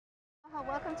Well,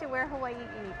 welcome to Where Hawaii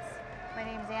Eats. My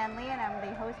name is Ann Lee and I'm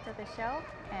the host of the show,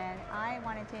 and I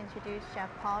wanted to introduce Chef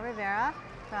Paul Rivera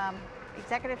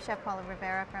Executive Chef Paul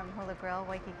Rivera from Hula Grill,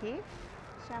 Waikiki.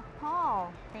 Chef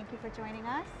Paul, thank you for joining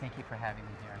us. Thank you for having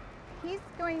me here. He's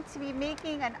going to be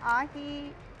making an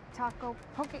Ahi Taco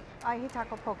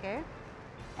Poke,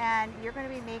 and you're going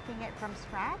to be making it from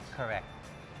scratch? Correct.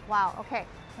 Wow, okay.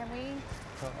 Can we?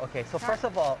 So first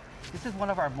of all, this is one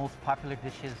of our most popular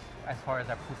dishes as far as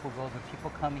our pupu goes. When people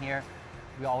come here,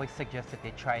 we always suggest that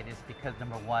they try this because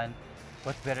number one,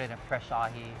 what's better than fresh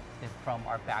ahi than from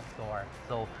our back door?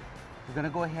 So we're gonna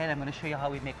go ahead, I'm gonna show you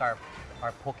how we make our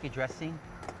poke dressing.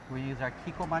 We use our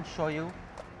kikoman shoyu,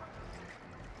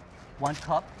 1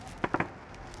 cup,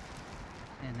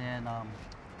 and then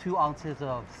 2 ounces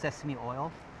of sesame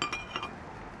oil,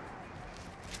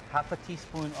 half a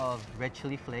teaspoon of red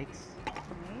chili flakes,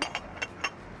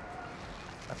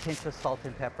 a pinch of salt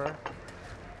and pepper,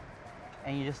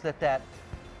 and you just let that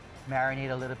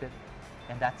marinate a little bit,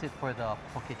 and that's it for the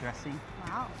poke dressing.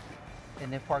 Wow.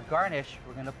 And then for our garnish,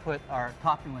 we're gonna put our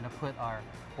topping, we're gonna put our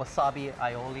wasabi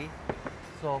aioli.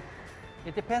 So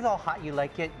it depends on how hot you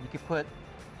like it. You could put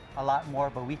a lot more,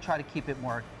 but we try to keep it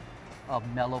more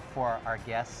mellow for our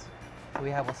guests. So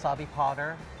we have wasabi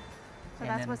powder. So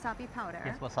that's wasabi powder.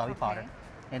 Yes, wasabi powder.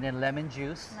 And then lemon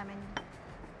juice. Lemon.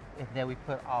 And then we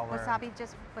put our... Wasabi,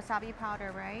 just wasabi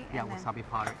powder, right? Yeah, and wasabi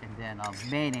powder. And then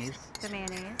mayonnaise. The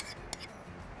mayonnaise.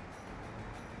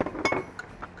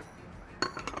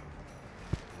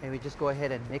 And we just go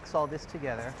ahead and mix all this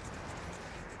together.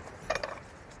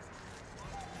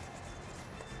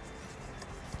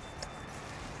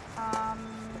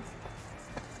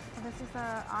 This is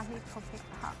a ahi poke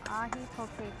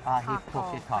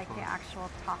taco, like the actual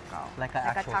taco. Like an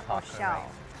actual taco shell.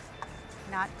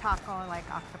 Right? Not taco like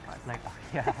octopus. Like,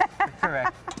 yeah,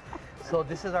 correct. So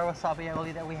this is our wasabi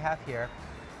aioli that we have here.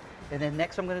 And then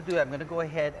next I'm going to go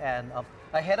ahead and,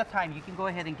 ahead of time, you can go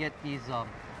ahead and get these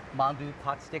mandu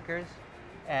pot stickers.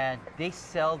 And they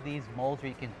sell these molds where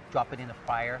you can drop it in the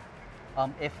fryer.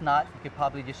 If not, you could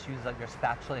probably just use your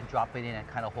spatula and drop it in and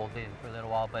kind of hold it in for a little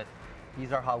while. But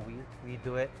these are how we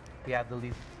do it. We have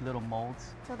these little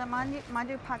molds. So the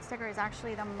mandu pot sticker is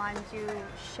actually the mandu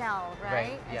shell,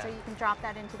 right? And yeah. so you can drop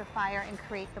that into the fire and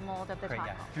create the mold of the taco.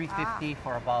 Yeah. 350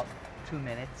 for about 2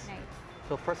 minutes. Nice.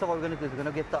 So first of all, we're going to do is we're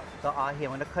going to get the ahi. I'm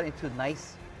going to cut into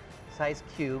nice size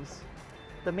cubes.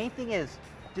 The main thing is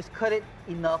just cut it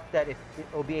enough that it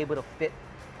will be able to fit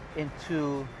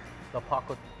into the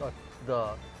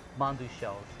mandu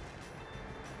shells.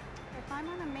 If I'm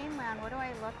on the mainland, what do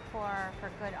I look for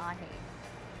good ahi?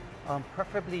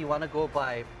 Preferably you want to go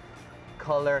by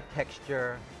color,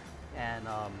 texture, and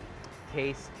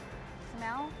taste.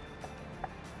 Smell?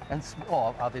 And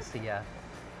obviously, yeah.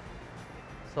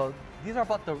 So these are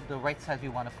about the right size we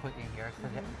want to put in here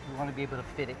because we want to be able to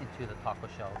fit it into the taco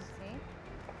shells. See?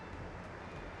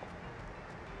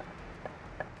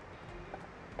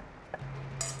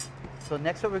 So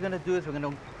next what we're going to do is we're going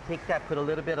to take that, put a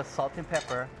little bit of salt and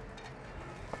pepper,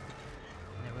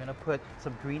 and then we're going to put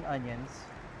some green onions,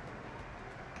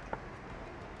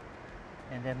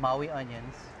 and then Maui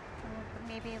onions.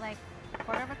 Maybe like a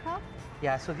quarter of a cup?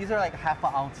 Yeah, so these are like half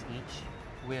an ounce each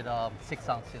with 6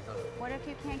 ounces of... What if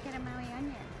you can't get a Maui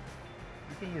onion?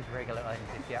 You can use regular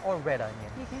onions, or red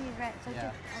onion. You can use red, so Yeah.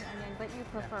 just an onion, but you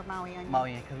prefer Maui onion.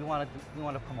 Maui onion, because we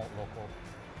want to promote local.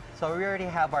 So we already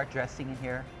have our dressing in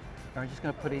here, and we're just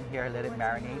going to put it in here, let it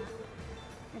marinate.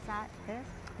 Is that this?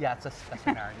 Yeah, that's a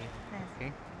marinade.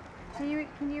 Okay.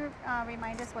 Can you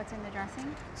remind us what's in the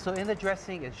dressing? So in the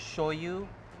dressing is shoyu,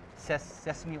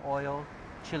 sesame oil,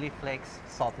 chili flakes,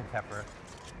 salt and pepper.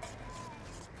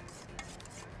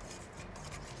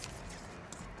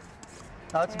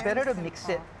 Now it's better to mix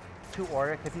it to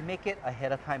order, because if you make it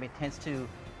ahead of time, it tends to,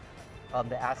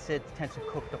 the acid tends to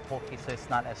cook the poke so it's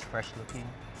not as fresh looking.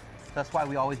 That's why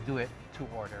we always do it to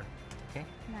order. Okay?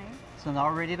 Nice. So now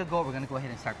we're ready to go. We're going to go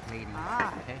ahead and start plating.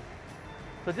 Okay?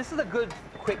 So this is a good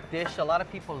quick dish. A lot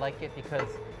of people like it because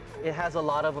it has a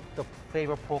lot of the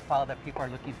flavor profile that people are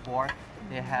looking for.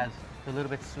 It has a little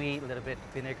bit sweet, a little bit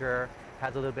vinegar,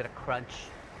 has a little bit of crunch.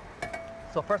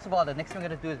 So first of all, the next thing we're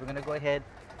going to do is we're going to go ahead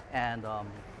and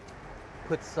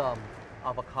put some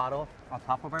avocado on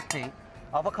top of our plate.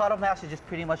 Avocado mash is just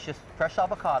pretty much just fresh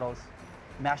avocados,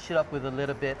 mash it up with a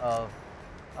little bit of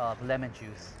lemon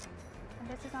juice. And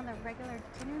this is on the regular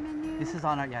dinner menu? This is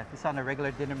on our, this is on the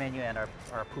regular dinner menu and our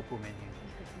pupu menu.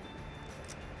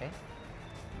 Okay.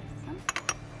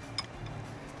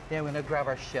 Then we're gonna grab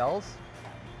our shells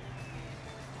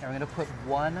and we're gonna put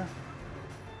 1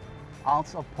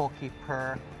 ounce of poke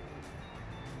per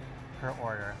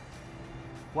order.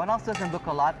 1 ounce doesn't look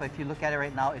a lot, but if you look at it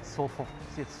right now, it's so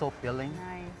filling.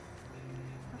 Nice.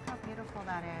 Look how beautiful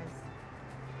that is.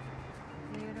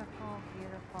 Beautiful,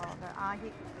 beautiful. The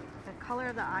ahi, the color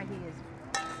of the ahi is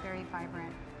very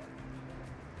vibrant.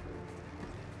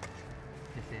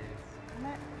 This is.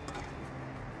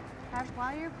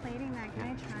 While you're plating that, can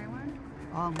I try one?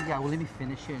 Yeah, well, let me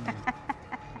finish it. And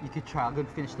you could try. I'm going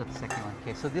to finish the second one.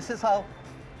 Okay, so this is how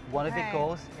one of it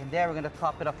goes. And there we're going to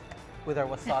top it up with our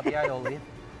wasabi aioli.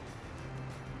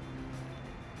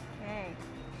 Okay.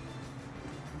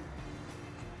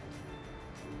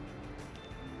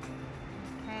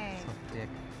 Okay. So thick.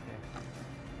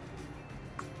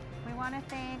 We want to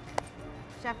thank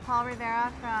Chef Paul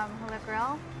Rivera from Hula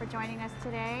Grill for joining us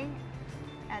today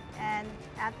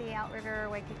at the Outrigger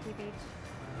Waikiki Beach.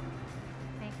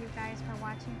 Thank you guys for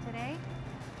watching today.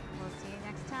 We'll see you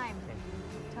next time.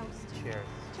 Toast. Cheers.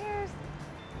 Cheers.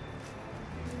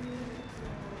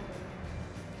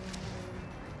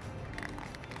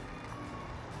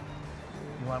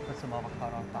 You want to put some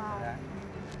avocado on top of that?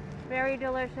 Very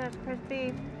delicious,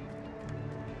 crispy.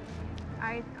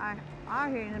 Ahi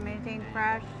is amazing,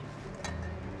 fresh,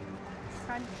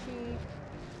 crunchy.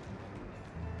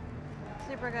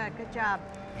 Super good. Good job.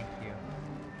 Thank you.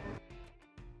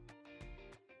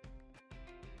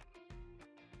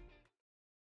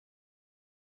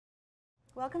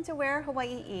 Welcome to Where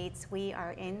Hawaii Eats. We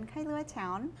are in Kailua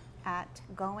town at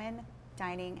Goen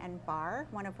Dining and Bar,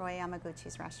 one of Roy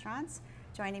Yamaguchi's restaurants.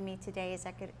 Joining me today is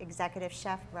Executive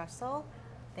Chef Russell.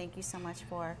 Thank you so much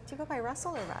for, do you go by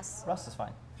Russell or Russ? Russ is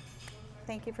fine.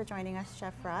 Thank you for joining us,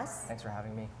 Chef Russ. Thanks for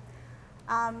having me.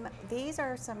 These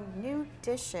are some new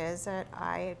dishes that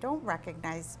I don't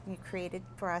recognize you created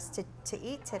for us to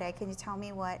eat today. Can you tell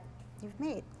me what you've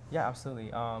made? Yeah,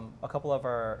 absolutely. A couple of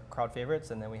our crowd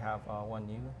favorites, and then we have one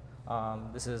new.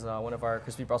 This is one of our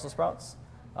crispy Brussels sprouts.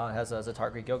 It has a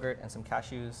za'atar Greek yogurt and some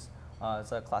cashews.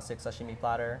 It's a classic sashimi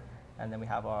platter. And then we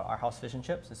have our house fish and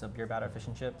chips. It's a beer batter fish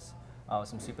and chips with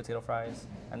some sweet potato fries.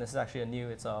 And this is actually a new,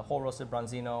 it's a whole roasted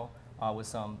bronzino with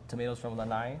some tomatoes from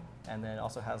Lanai. And then it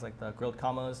also has like the grilled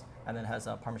kamas, and then it has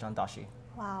a Parmesan dashi.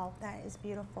 Wow, that is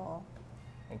beautiful.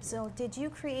 Thank you. So did you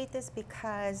create this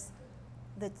because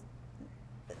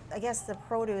I guess the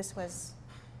produce was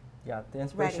Yeah, the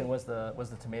inspiration ready. was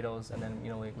the tomatoes, and then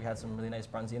we had some really nice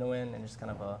bronzino in, and just kind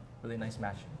of a really nice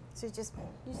match. So you just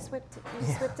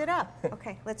whipped it up.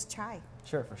 Okay, let's try.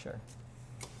 Sure, for sure.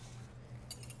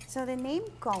 So the name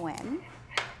Goen,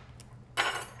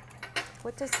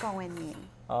 what does Goen mean?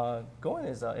 Goen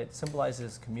is it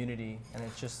symbolizes community, and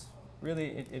it's just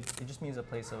really it just means a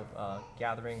place of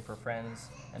gathering for friends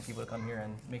and people to come here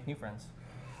and make new friends.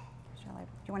 Do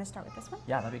you want to start with this one?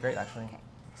 Yeah, that'd be great actually. Okay.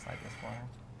 Slide this for her.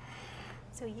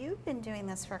 So you've been doing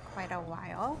this for quite a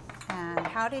while, and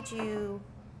how did you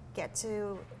get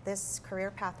to this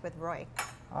career path with Roy?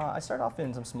 I started off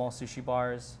in some small sushi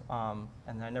bars,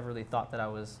 and I never really thought that I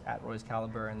was at Roy's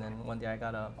caliber. And then one day I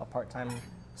got a part-time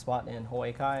spot in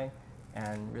Hawaii Kai,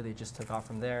 and really just took off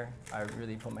from there. I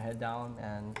really put my head down,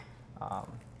 and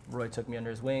Roy took me under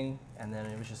his wing, and then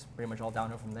it was just pretty much all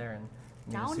downhill from there. And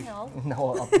Downhill?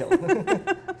 No, uphill.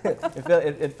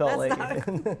 it felt That's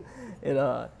like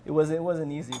it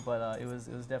wasn't easy, but it was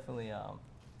definitely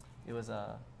it was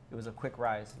a quick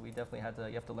rise. We definitely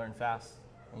you have to learn fast,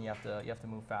 and you have to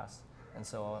move fast. And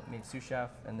so I made sous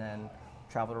chef, and then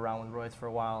traveled around with Roy's for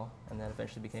a while, and then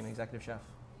eventually became executive chef.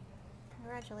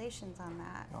 Congratulations on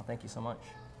that. Oh, thank you so much.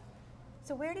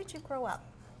 So where did you grow up?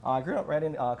 I grew up right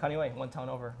in Kailua, one town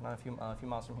over, not a few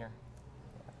miles from here.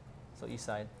 Yeah. So east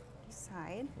side. East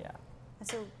Side. Yeah. And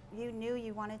so you knew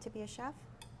you wanted to be a chef?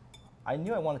 I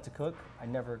knew I wanted to cook. I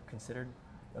never considered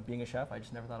being a chef. I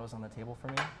just never thought it was on the table for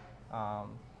me.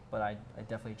 But I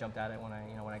definitely jumped at it when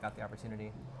I got the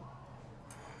opportunity.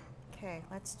 Okay,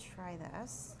 let's try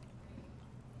this.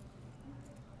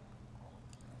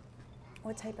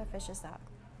 What type of fish is that?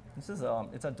 This is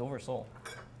it's a Dover sole.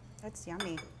 That's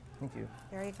yummy. Thank you.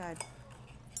 Very good.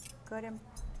 Good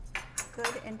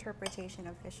interpretation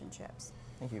of fish and chips.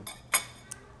 Thank you.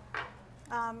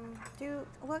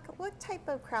 What type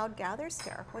of crowd gathers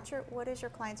here? What is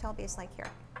your clientele base like here?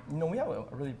 We have a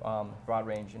really broad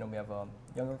range. We have a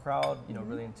younger crowd,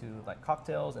 really into like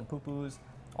cocktails and poo-poos,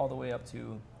 all the way up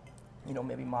to,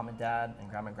 maybe mom and dad and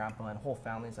grandma and grandpa and whole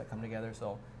families that come together.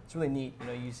 So it's really neat.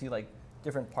 You see like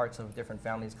different parts of different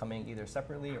families coming either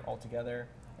separately or all together,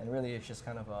 and really it's just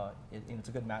kind of it's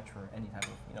a good match for any type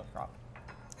of crowd.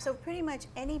 So pretty much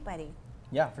anybody.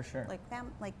 Yeah, for sure.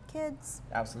 Like kids.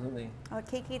 Absolutely.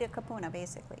 Keiki to kapuna,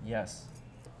 basically. Yes.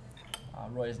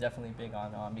 Roy is definitely big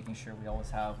on making sure we always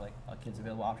have like a kids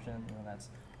available option. That's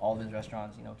all of his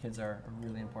restaurants. Kids are a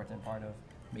really important part of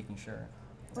making sure.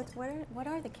 What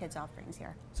are the kids' offerings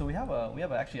here? So we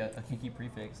have actually a Kiki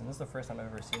prefix, and this is the first time I've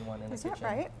ever seen one in the kitchen. Is that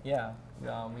right? Yeah,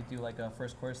 we do like a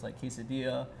first course like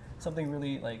quesadilla, something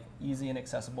really like easy and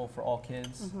accessible for all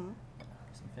kids. Some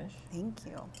fish. Thank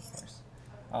you. Of course.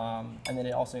 And then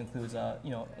it also includes and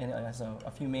it has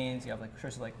a few mains. You have like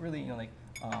choices like really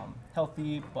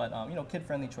healthy but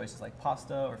kid-friendly choices like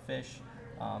pasta or fish,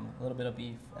 a little bit of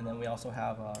beef, and then we also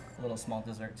have a little small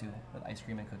dessert too with ice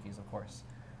cream and cookies, of course.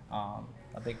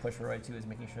 A big push for Roy too is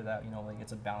making sure that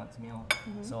it's a balanced meal.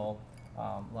 So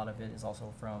a lot of it is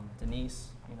also from Denise.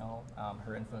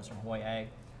 Her influence from Hawaii egg.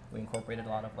 We incorporated a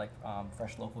lot of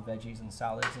fresh local veggies and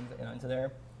salads into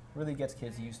there. Really gets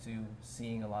kids used to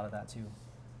seeing a lot of that too.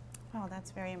 Oh,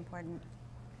 that's very important.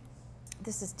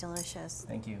 This is delicious.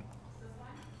 Thank you.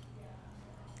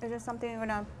 Is there something you're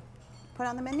gonna put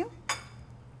on the menu?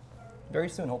 Very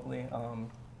soon, hopefully.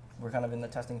 We're kind of in the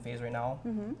testing phase right now,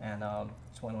 and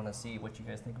just want to see what you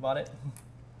guys think about it.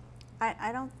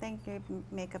 I don't think you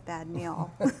make a bad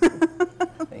meal.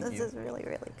 This is really,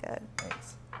 really good.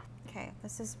 Thanks. Okay,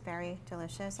 this is very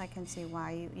delicious. I can see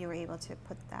why you were able to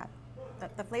put that.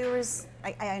 The flavors,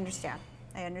 I understand.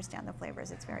 I understand the flavors.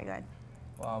 It's very good.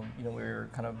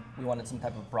 We wanted some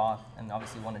type of broth, and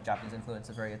obviously wanted Japanese influence,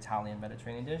 a very Italian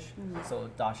Mediterranean dish. So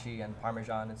dashi and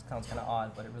parmesan, it sounds kind of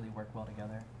odd, but it really worked well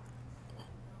together.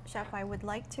 Chef, I would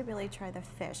like to really try the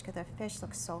fish because the fish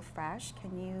looks so fresh.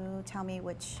 Can you tell me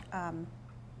which,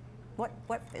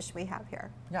 what fish we have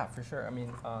here? Yeah, for sure. I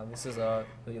mean, this is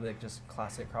really just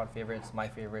classic crowd favorites, my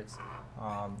favorites.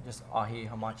 Just ahi,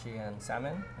 hamachi, and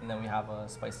salmon, and then we have a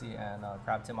spicy and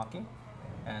crab temaki.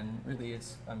 And really,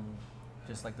 it's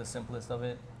just like the simplest of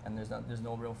it, and there's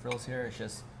no real frills here. It's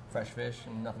just fresh fish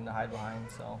and nothing to hide behind.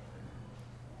 So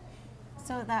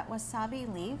that wasabi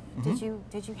leaf, did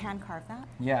you hand carve that?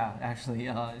 Yeah, actually,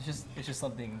 it's just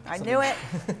something. I knew it.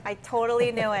 I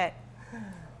totally knew it.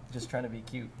 Just trying to be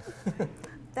cute.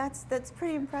 That's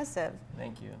pretty impressive.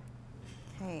 Thank you.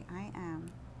 Okay, I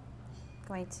am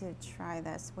going to try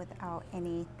this without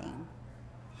anything.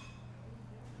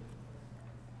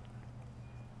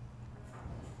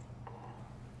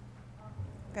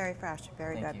 Very fresh,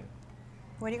 very good. Thank you.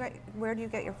 Where do you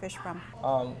get your fish from?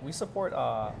 We support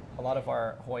a lot of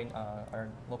our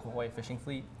local Hawaii fishing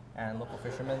fleet and local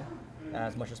fishermen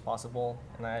as much as possible.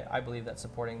 And I believe that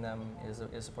supporting them is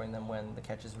supporting them when the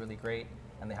catch is really great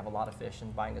and they have a lot of fish,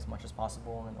 and buying as much as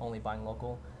possible and only buying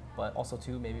local. But also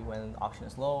too, maybe when the auction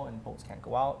is low and boats can't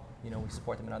go out, we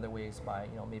support them in other ways by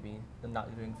maybe them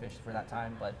not doing fish for that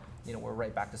time, but we're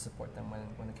right back to support them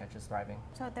when the catch is thriving.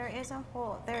 So there's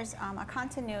a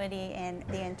continuity in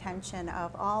the intention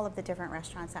of all of the different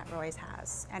restaurants that Roy's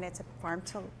has, and it's a farm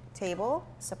to table,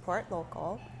 support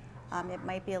local. It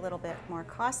might be a little bit more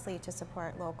costly to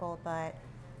support local, but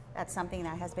that's something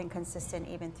that has been consistent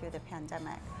even through the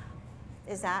pandemic.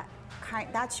 Is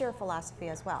that's your philosophy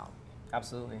as well?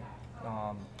 Absolutely,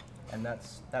 and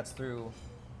that's through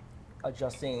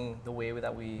adjusting the way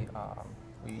that we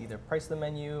either price the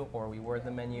menu or we word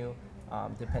the menu,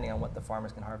 depending on what the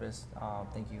farmers can harvest.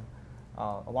 Thank you.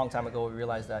 A long time ago, we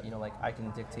realized that I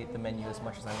can dictate the menu as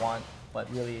much as I want, but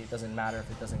really it doesn't matter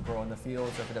if it doesn't grow in the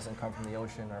fields or if it doesn't come from the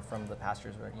ocean or from the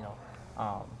pastures,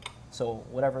 so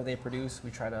whatever they produce,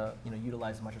 we try to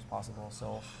utilize as much as possible.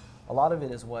 So a lot of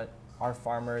it is what our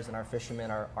farmers and our fishermen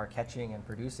are catching and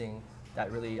producing that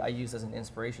really I use as an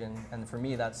inspiration, and for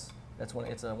me it's one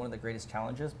of the greatest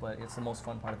challenges, but it's the most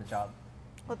fun part of the job.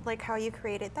 Well, like how you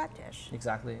created that dish.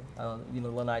 Exactly.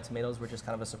 Lanai tomatoes were just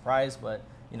kind of a surprise, but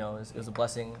it was a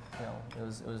blessing. It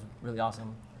was really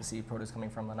awesome to see produce coming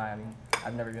from Lanai. I mean,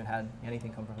 I've never even had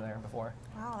anything come from there before.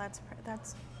 Wow,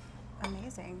 that's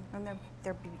amazing, and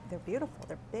they're beautiful.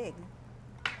 They're big.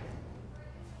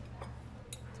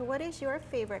 So, what is your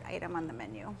favorite item on the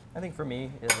menu? I think for me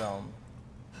is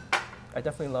I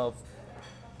definitely love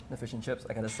the fish and chips.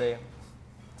 I gotta say,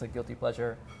 it's a guilty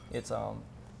pleasure. It's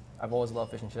I've always loved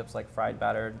fish and chips, like fried,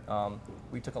 battered.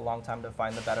 We took a long time to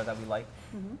find the batter that we like,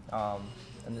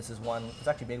 and this is one. It's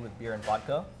actually made with beer and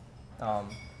vodka.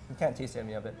 You can't taste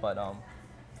any of it, but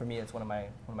for me, it's one of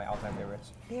my all-time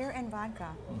favorites. Beer and vodka.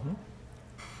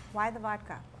 Why the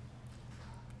vodka?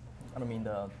 I don't mean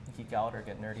to geek out or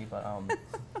get nerdy, but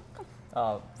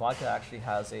vodka actually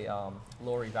has a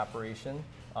lower evaporation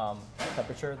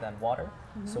temperature than water.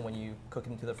 So when you cook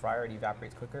it into the fryer, it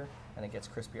evaporates quicker and it gets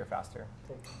crispier faster.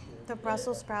 The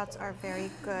Brussels sprouts are very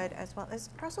good as well.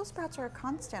 Brussels sprouts are a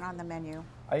constant on the menu.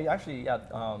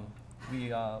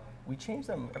 We change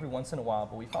them every once in a while,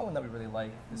 but we found one that we really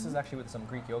like. This is actually with some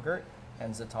Greek yogurt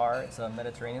and za'atar. It's a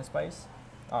Mediterranean spice.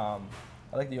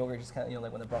 I like the yogurt, just kind of, you know,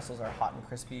 like when the Brussels are hot and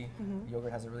crispy, the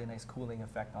yogurt has a really nice cooling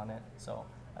effect on it. So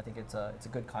I think it's a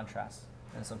good contrast.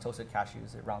 And some toasted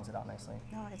cashews, it rounds it out nicely.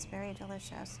 No, it's very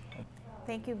delicious.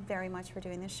 Thank you very much for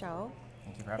doing the show.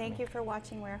 Thank you for having me. Thank you for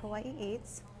watching Where Hawaii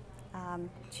Eats.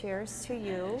 Cheers to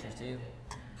you. Cheers to you.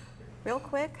 Real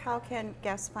quick, how can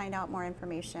guests find out more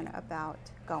information about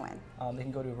Goen? They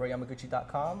can go to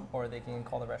royamaguchi.com or they can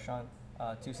call the restaurant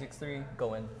 263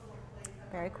 Goen.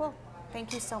 Very cool.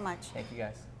 Thank you so much. Thank you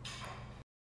guys.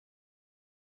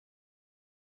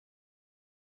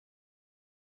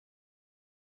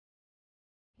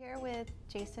 Here with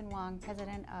Jason Wong,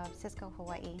 president of Sysco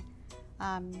Hawaii.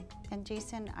 And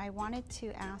Jason, I wanted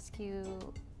to ask you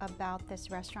about this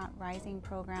Restaurant Rising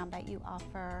program that you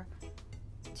offer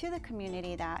to the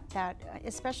community, that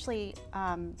especially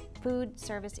food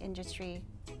service industry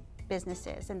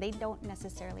businesses, and they don't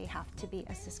necessarily have to be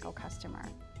a Sysco customer.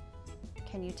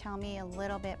 Can you tell me a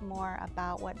little bit more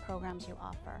about what programs you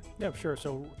offer? Yeah, sure.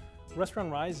 So Restaurant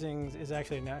Rising is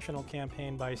actually a national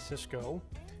campaign by Sysco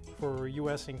for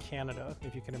US and Canada.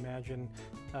 If you can imagine,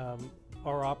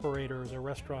 our operators, our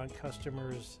restaurant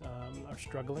customers are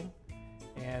struggling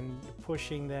and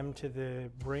pushing them to the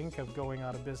brink of going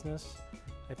out of business.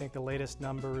 I think the latest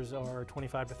numbers are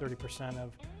 25 to 30%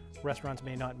 of restaurants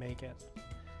may not make it.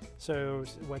 So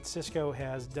what Sysco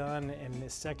has done in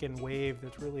this second wave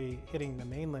that's really hitting the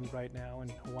mainland right now,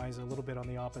 and Hawaii's a little bit on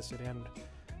the opposite end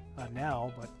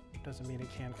now, but doesn't mean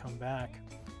it can't come back,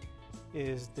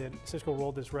 is that Sysco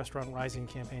rolled this Restaurant Rising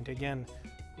campaign to, again,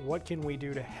 what can we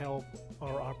do to help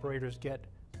our operators get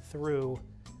through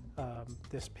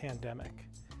this pandemic?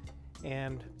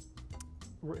 And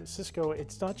Sysco,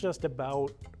 it's not just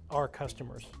about our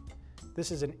customers.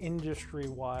 This is an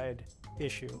industry-wide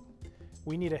issue.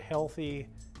 We need a healthy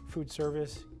food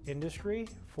service industry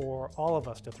for all of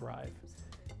us to thrive.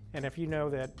 And if you know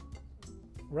that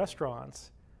restaurants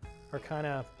are kind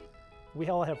of, we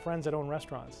all have friends that own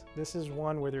restaurants. This is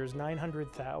one where there's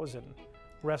 900,000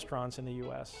 restaurants in the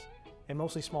US, and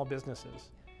mostly small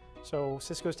businesses. So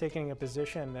Sysco's taking a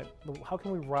position that, how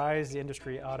can we rise the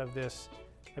industry out of this,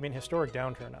 historic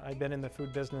downturn? I've been in the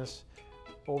food business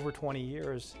over 20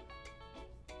 years.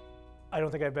 I don't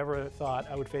think I've ever thought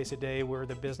I would face a day where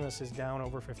the business is down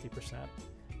over 50%.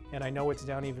 And I know it's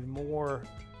down even more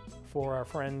for our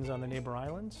friends on the neighbor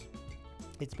islands.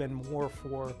 It's been more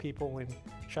for people in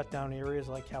shutdown areas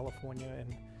like California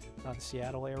and the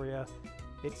Seattle area.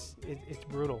 It's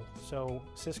brutal. So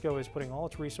Sysco is putting all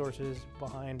its resources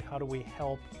behind how do we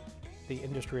help the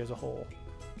industry as a whole.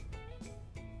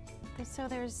 So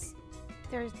there's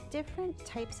different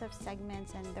types of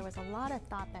segments, and there was a lot of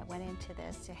thought that went into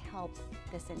this to help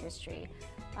this industry.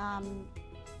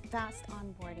 Fast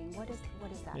onboarding, what is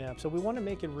that? Yeah, so we want to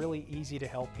make it really easy to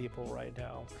help people right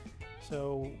now.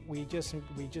 So we just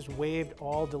waived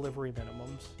all delivery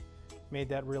minimums, made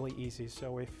that really easy.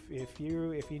 So if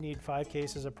you need 5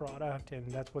 cases of product and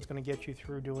that's what's going to get you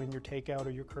through doing your takeout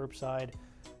or your curbside,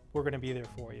 we're going to be there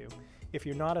for you. If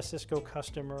you're not a Sysco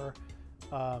customer,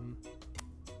 I'm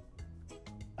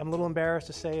a little embarrassed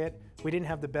to say it, we didn't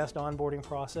have the best onboarding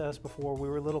process before. We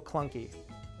were a little clunky,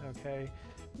 okay?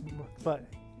 But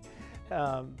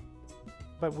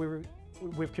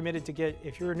we've committed to get,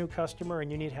 if you're a new customer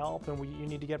and you need help and you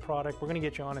need to get product, we're gonna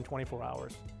get you on in 24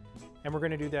 hours. And we're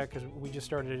gonna do that because we just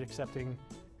started accepting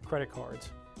credit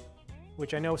cards,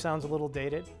 which I know sounds a little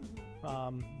dated.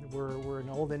 We're an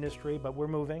old industry, but we're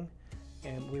moving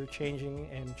and we're changing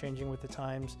with the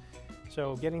times.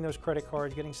 So getting those credit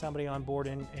cards, getting somebody on board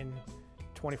in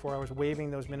 24 hours, waiving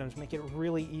those minimums, make it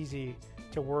really easy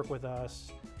to work with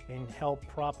us and help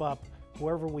prop up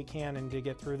wherever we can and to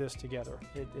get through this together.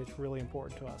 It's really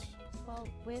important to us. Well,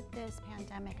 with this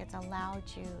pandemic, it's allowed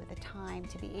you the time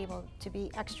to be able to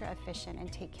be extra efficient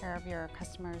and take care of your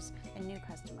customers and new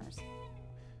customers.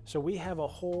 So we have a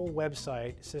whole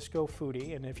website, Sysco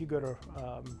Foodie, and if you go to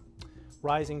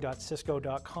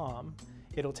rising.sysco.com,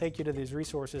 it'll take you to these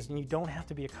resources, and you don't have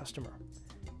to be a customer.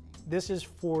 This is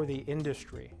for the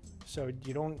industry, so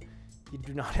you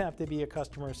do not have to be a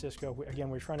customer of Sysco. Again,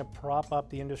 we're trying to prop up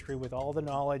the industry with all the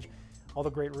knowledge, all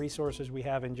the great resources we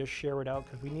have, and just share it out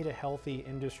because we need a healthy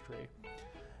industry.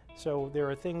 So there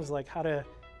are things like how to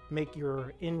make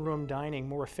your in-room dining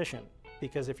more efficient,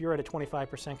 because if you're at a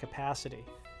 25% capacity,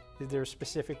 there are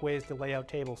specific ways to lay out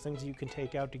tables, things you can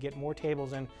take out to get more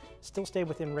tables and still stay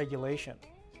within regulation.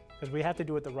 Because we have to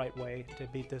do it the right way to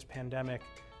beat this pandemic.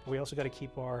 But we also got to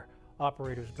keep our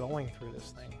operators going through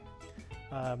this thing.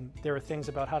 There are things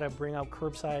about how to bring out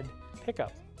curbside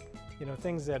pickup.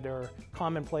 Things that are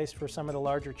commonplace for some of the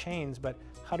larger chains, but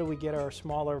how do we get our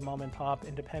smaller mom and pop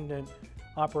independent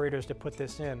operators to put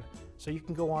this in? So you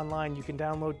can go online, you can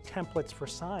download templates for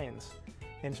signs,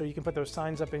 and so you can put those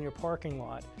signs up in your parking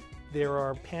lot. There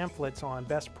are pamphlets on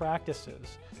best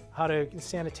practices,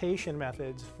 sanitation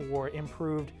methods for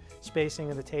improved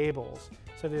spacing of the tables.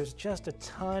 So there's just a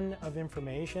ton of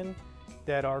information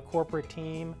that our corporate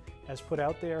team has put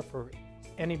out there for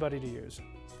anybody to use.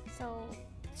 So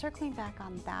circling back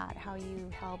on that, how you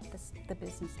help the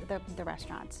business, the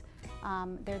restaurants,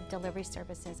 their delivery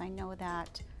services. I know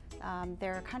that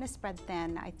they're kind of spread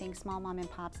thin. I think small mom and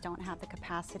pops don't have the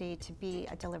capacity to be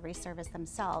a delivery service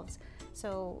themselves.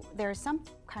 So there's some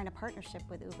kind of partnership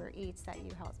with Uber Eats that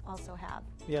you also have.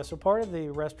 Yeah, so part of the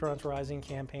Restaurants Rising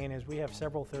campaign is we have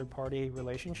several third-party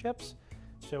relationships.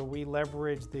 So we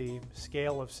leverage the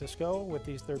scale of Sysco with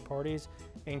these third parties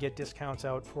and get discounts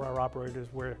out for our operators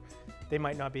where they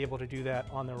might not be able to do that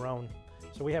on their own.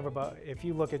 So we have about, if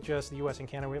you look at just the US and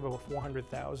Canada, we have about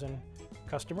 400,000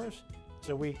 customers.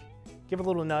 So we give a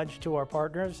little nudge to our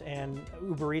partners, and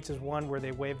Uber Eats is one where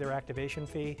they waive their activation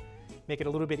fee, make it a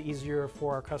little bit easier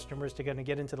for our customers to get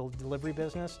into the delivery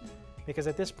business, because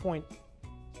at this point,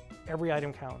 every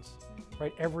item counts,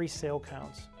 right? Every sale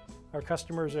counts. Our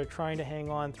customers are trying to hang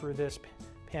on through this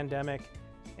pandemic,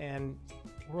 and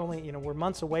we're only, we're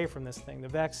months away from this thing. The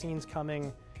vaccine's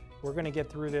coming, we're gonna get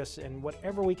through this, and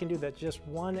whatever we can do, that's just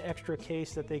one extra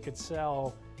case that they could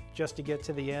sell just to get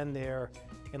to the end there,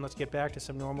 and let's get back to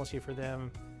some normalcy for them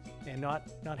and not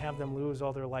have them lose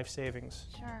all their life savings.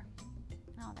 Sure.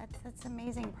 No, that's an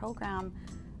amazing program.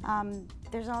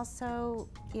 There's also,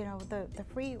 the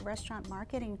free restaurant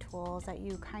marketing tools that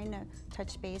you kind of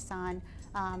touch base on.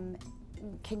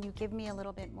 Can you give me a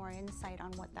little bit more insight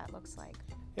on what that looks like?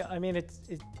 Yeah, I mean, it's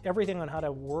everything on how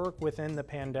to work within the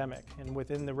pandemic and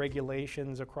within the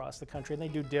regulations across the country, and they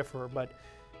do differ, but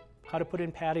how to put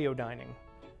in patio dining.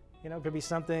 It could be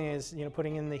something as,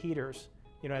 putting in the heaters.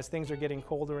 As things are getting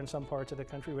colder in some parts of the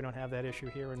country, we don't have that issue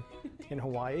here in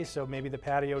Hawaii, so maybe the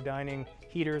patio dining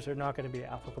heaters are not going to be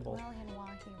applicable. Well, in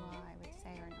Wahiwa, I would say,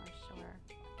 or North Shore,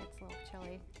 it's a little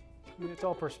chilly. It's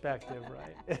all perspective,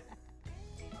 right?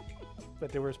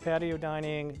 But there was patio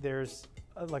dining, there's,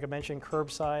 like I mentioned,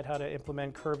 curbside, how to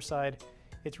implement curbside.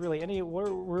 It's really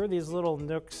we're these little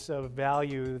nooks of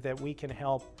value that we can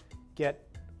help get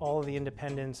all of the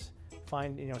independents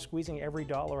find, squeezing every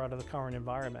dollar out of the current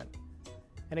environment.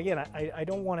 And again, I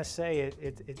don't want to say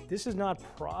this is not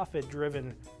profit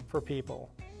driven for people.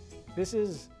 This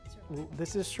is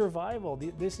survival.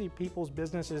 These are people's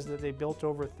businesses that they built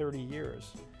over 30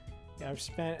 years.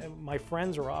 My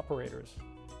friends are operators.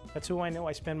 That's who I know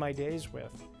I spend my days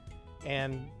with.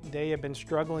 And they have been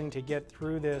struggling to get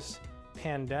through this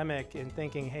pandemic and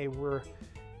thinking, hey,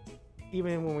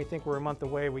 even when we think we're a month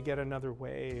away, we get another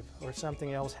wave or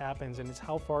something else happens, and it's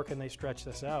how far can they stretch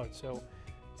this out? So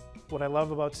what I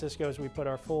love about Sysco is we put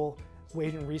our full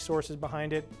weight and resources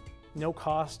behind it, no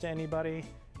cost to anybody.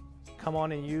 Come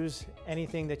on and use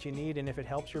anything that you need, and if it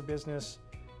helps your business,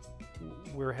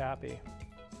 we're happy.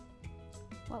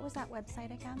 What was that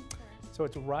website again? So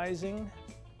it's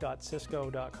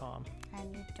rising.sysco.com.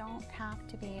 And you don't have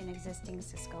to be an existing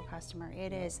Sysco customer.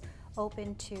 It is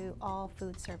open to all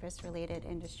food service related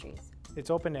industries. It's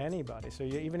open to anybody. So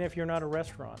even if you're not a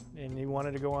restaurant and you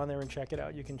wanted to go on there and check it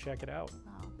out, you can check it out.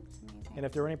 Wow, that's amazing. And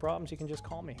if there are any problems, you can just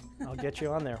call me. I'll get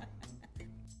you on there.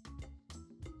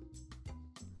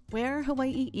 Where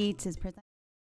Hawaii Eats is presented